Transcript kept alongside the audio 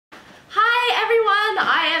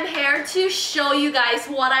here to show you guys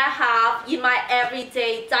what I have in my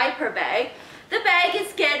everyday diaper bag. The bag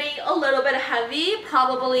is getting a little bit heavy.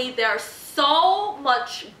 Probably there's so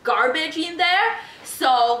much garbage in there.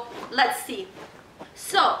 So let's see.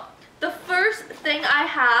 So the first thing I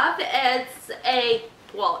have is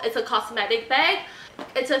it's a cosmetic bag.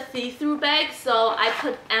 It's a see-through bag, so I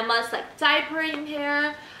put Emma's like diaper in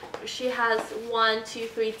here. She has 1, 2,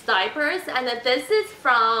 3 diapers, and then this is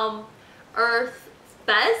from Earth's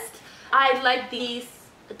Best. I like these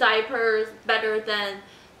diapers better than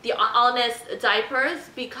the Honest diapers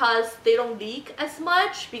because they don't leak as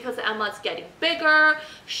much, because Emma's getting bigger,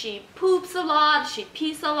 she poops a lot, she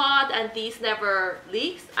pees a lot, and these never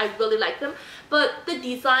leaks. I really like them, but the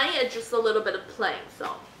design is just a little bit plain.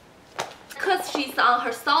 So because she's on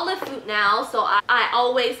her solid food now, so I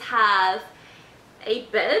always have a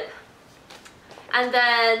bib, and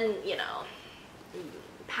then, you know,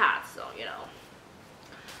 pads, so, you know.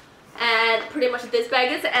 And pretty much this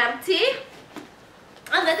bag is empty.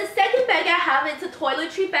 And then the second bag I have is a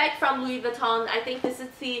toiletry bag from Louis Vuitton. I think this is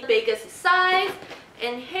the biggest size.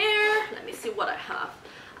 In here, let me see what I have.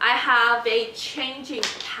 I have a changing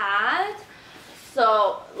pad.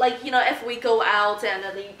 So, like, you know, if we go out and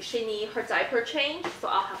she needs her diaper change, so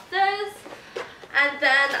I'll have this. And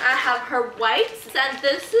then I have her wipes, and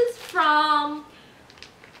this is from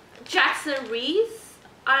Jackson Reese.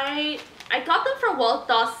 I got them from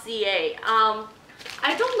Walt.ca.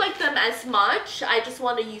 I don't like them as much. I just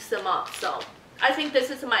want to use them up. So I think this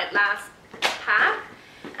is my last pack.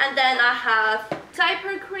 And then I have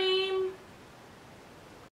diaper cream.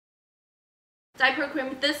 Diaper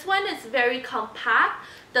cream. This one is very compact.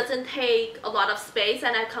 Doesn't take a lot of space,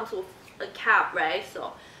 and it comes with a cap, right?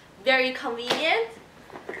 So very convenient.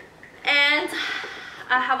 And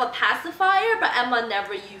I have a pacifier, but Emma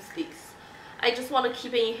never used these. I just want to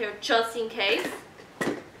keep it in here just in case.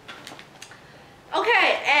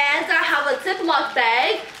 Okay, and I have a Ziploc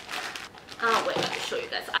bag. Wait, let me show you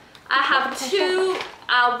guys. I have 2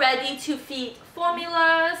 ready-to-feed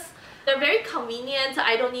formulas. They're very convenient.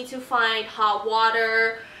 I don't need to find hot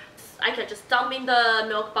water. I can just dump in the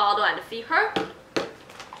milk bottle and feed her.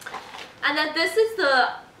 And then this is the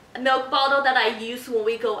milk bottle that I use when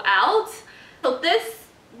we go out. So this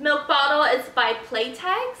milk bottle is by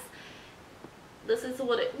Playtex. This is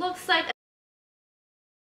what it looks like.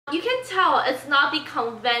 You can tell it's not the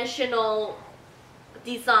conventional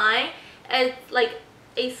design. It's like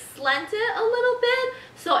a slanted a little bit,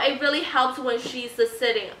 so it really helps when she's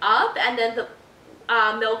sitting up, and then the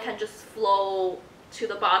milk can just flow to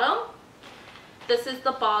the bottom. This is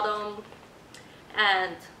the bottom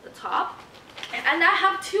and the top. And I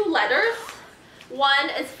have 2 letters. One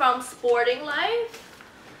is from Sporting Life.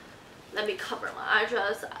 Let me cover my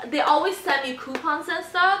address. They always send me coupons and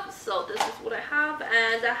stuff, so this is what I have.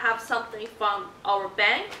 And I have something from our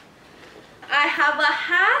bank. I have a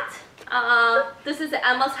hat. This is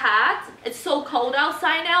Emma's hat. It's so cold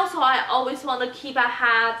outside now, so I always want to keep a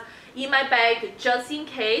hat in my bag just in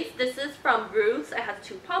case. This is from Roots. It has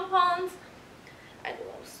 2 pom-poms. I don't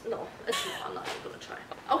know. No, I'm not even gonna try.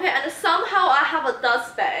 Okay, and somehow I have a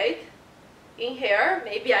dust bag in here.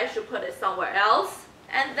 Maybe I should put it somewhere else.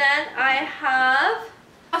 And then I have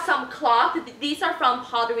some cloth. These are from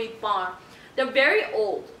Pottery Barn. They're very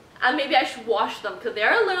old. And maybe I should wash them because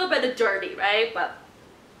they're a little bit dirty, right? But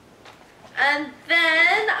and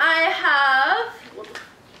then I have,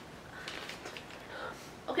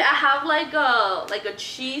 okay, I have like a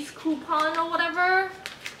cheese coupon or whatever.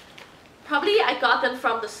 Probably I got them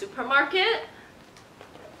from the supermarket.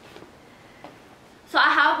 So I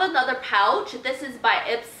have another pouch. This is by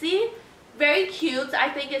Ipsy. Very cute. I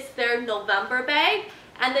think it's their November bag.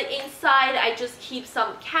 And the inside, I just keep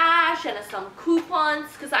some cash and some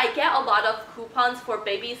coupons because I get a lot of coupons for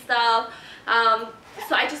baby stuff.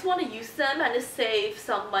 So I just want to use them and save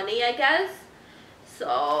some money, I guess.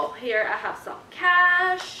 So here I have some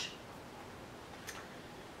cash.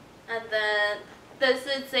 And then this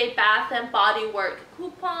is a Bath and Body Works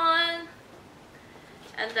coupon.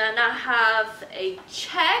 And then I have a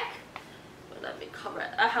check. Let me cover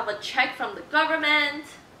it. I have a check from the government.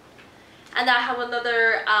 And I have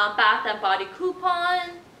another Bath and Body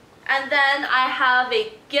coupon. And then I have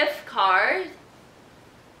a gift card.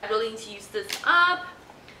 I really need to use this up.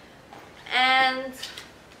 And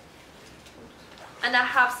I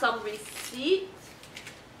have some receipts.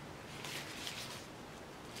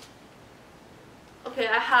 Okay,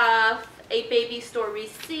 I have a baby store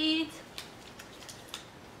receipt.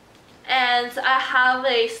 And I have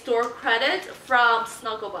a store credit from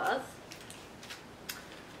Snugglebuzz.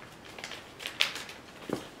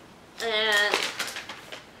 And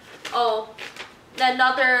oh,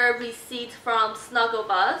 Another receipt from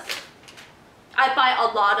Snugglebuzz. I buy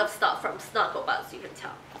a lot of stuff from Snugglebuzz, you can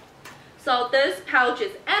tell. So this pouch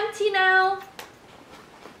is empty now.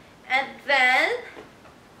 And then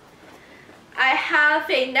I have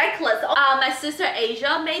a necklace. My sister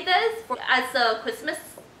Asia made this as a Christmas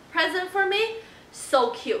present for me.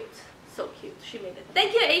 So cute. So cute. She made it.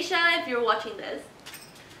 Thank you, Asia, if you're watching this.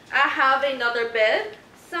 I have another bib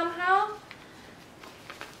somehow.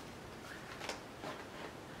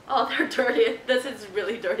 Oh, they're dirty. This is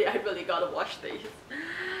really dirty. I really gotta wash these.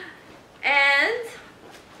 And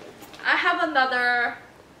I have another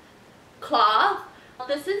cloth.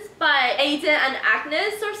 This is by Aiden and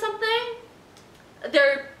Agnes or something.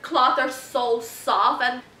 Their cloth are so soft,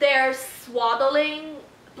 and their swaddling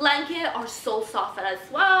blanket are so soft as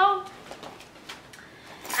well.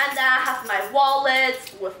 And then I have my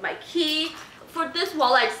wallet with my key. For this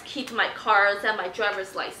wallet, I just keep my cards and my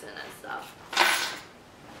driver's license and stuff.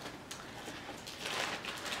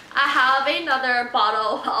 I have another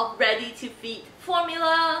bottle of ready-to-feed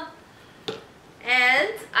formula.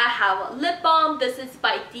 And I have a lip balm. This is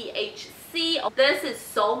by DHC. This is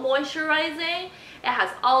so moisturizing. It has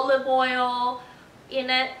olive oil in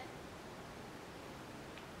it.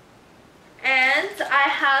 And I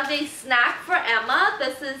have a snack for Emma.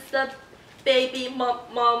 This is the baby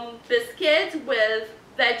mom biscuit with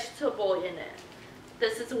vegetable in it.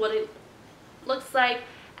 This is what it looks like.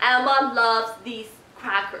 Emma loves these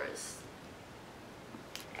crackers.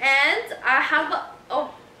 And I have a,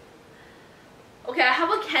 I have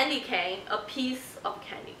a candy cane, a piece of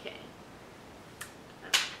candy cane.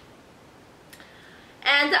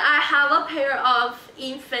 And I have a pair of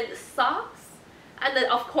infant socks. And then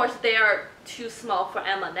of course they are too small for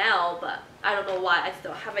Emma now, but I don't know why I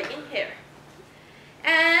still have it in here.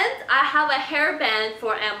 And I have a hairband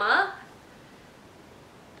for Emma.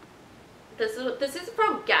 This is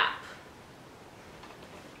from Gap.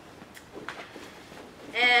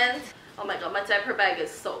 And oh my god, my diaper bag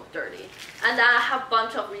is so dirty. And then I have a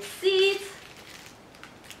bunch of receipts.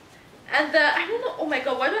 And then I don't know, oh my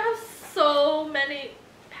god, why do I have so many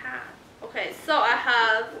pads? Okay, so I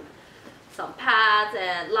have some pads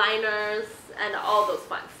and liners and all those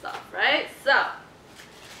fun stuff, right? So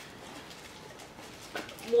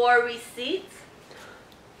more receipts.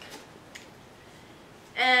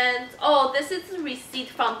 And oh, this is a receipt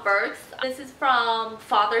from Berks. This is from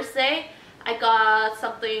Father's Day. I got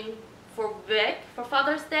something for Vic for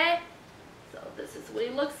Father's Day. So this is what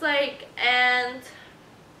it looks like. And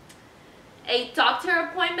a doctor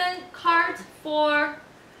appointment card for,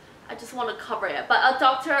 I just want to cover it, but a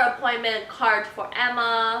doctor appointment card for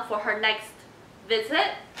Emma for her next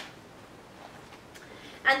visit.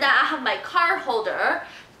 And then I have my card holder.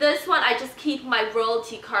 This one I just keep my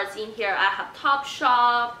royalty cards in here. I have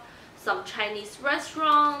Topshop, some Chinese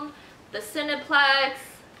restaurant, the Cineplex,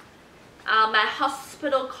 my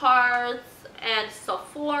hospital cards, and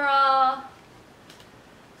Sephora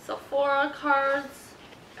cards,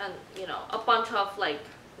 and you know, a bunch of like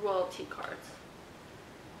royalty cards.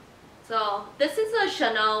 So this is a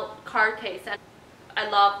Chanel card case, and I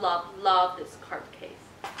love this card case.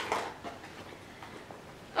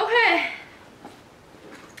 Okay.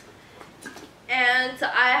 And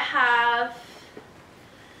I have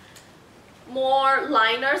more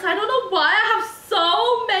liners. I don't know why I have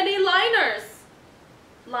so many liners.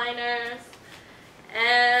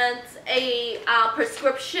 And a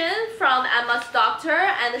prescription from Emma's doctor,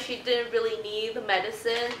 and she didn't really need the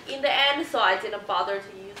medicine in the end, so I didn't bother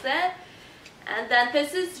to use it. And then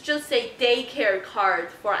this is just a daycare card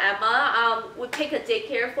for Emma. We pick a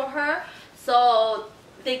daycare for her, so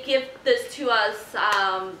they give this to us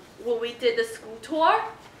when we did the school tour.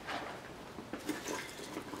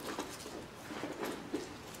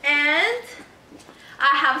 And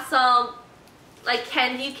I have some like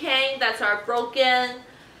candy cane that are broken.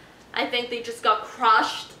 I think they just got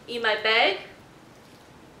crushed in my bag.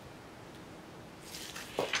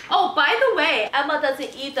 Oh, by the way, Emma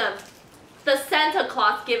doesn't eat them. The Santa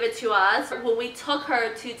Claus gave it to us when we took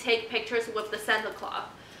her to take pictures with the Santa Claus.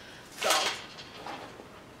 So,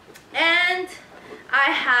 and I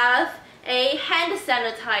have a hand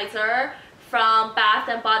sanitizer from Bath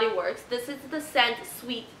and Body Works. This is the scent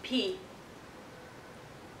Sweet Pea.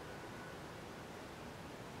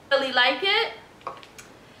 Really like it.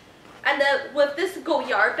 And then with this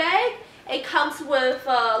Goyard bag, it comes with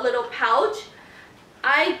a little pouch.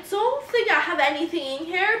 I don't think I have anything in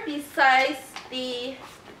here besides the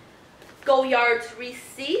Goyard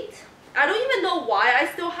receipt. I don't even know why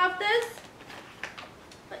I still have this,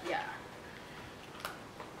 but yeah.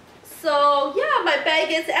 So yeah, my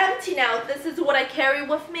bag is empty now. This is what I carry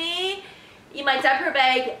with me. in my diaper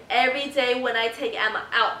bag every day when I take Emma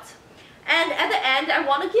out. And at the end, I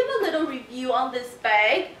want to give a little review on this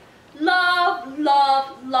bag. Love,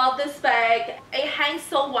 love, love this bag. It hangs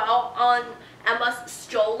so well on Emma's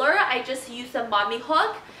stroller. I just use a mommy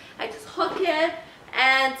hook. I just hook it,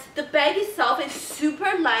 and the bag itself is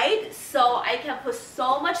super light, so I can put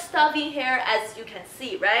so much stuff in here, as you can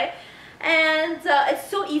see, right? And it's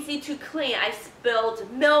so easy to clean. I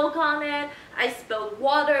spilled milk on it, I spilled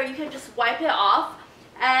water, you can just wipe it off.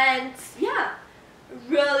 And yeah,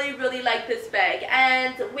 really, really like this bag.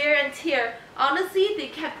 And wear and tear, honestly, they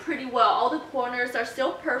kept pretty well. All the corners are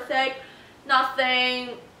still perfect.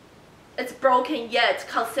 Nothing it's broken yet,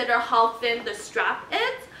 consider how thin the strap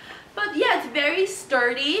is. But yeah, it's very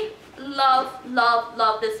sturdy. Love, love,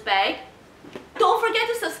 love this bag. Don't forget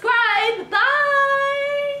to subscribe. Bye!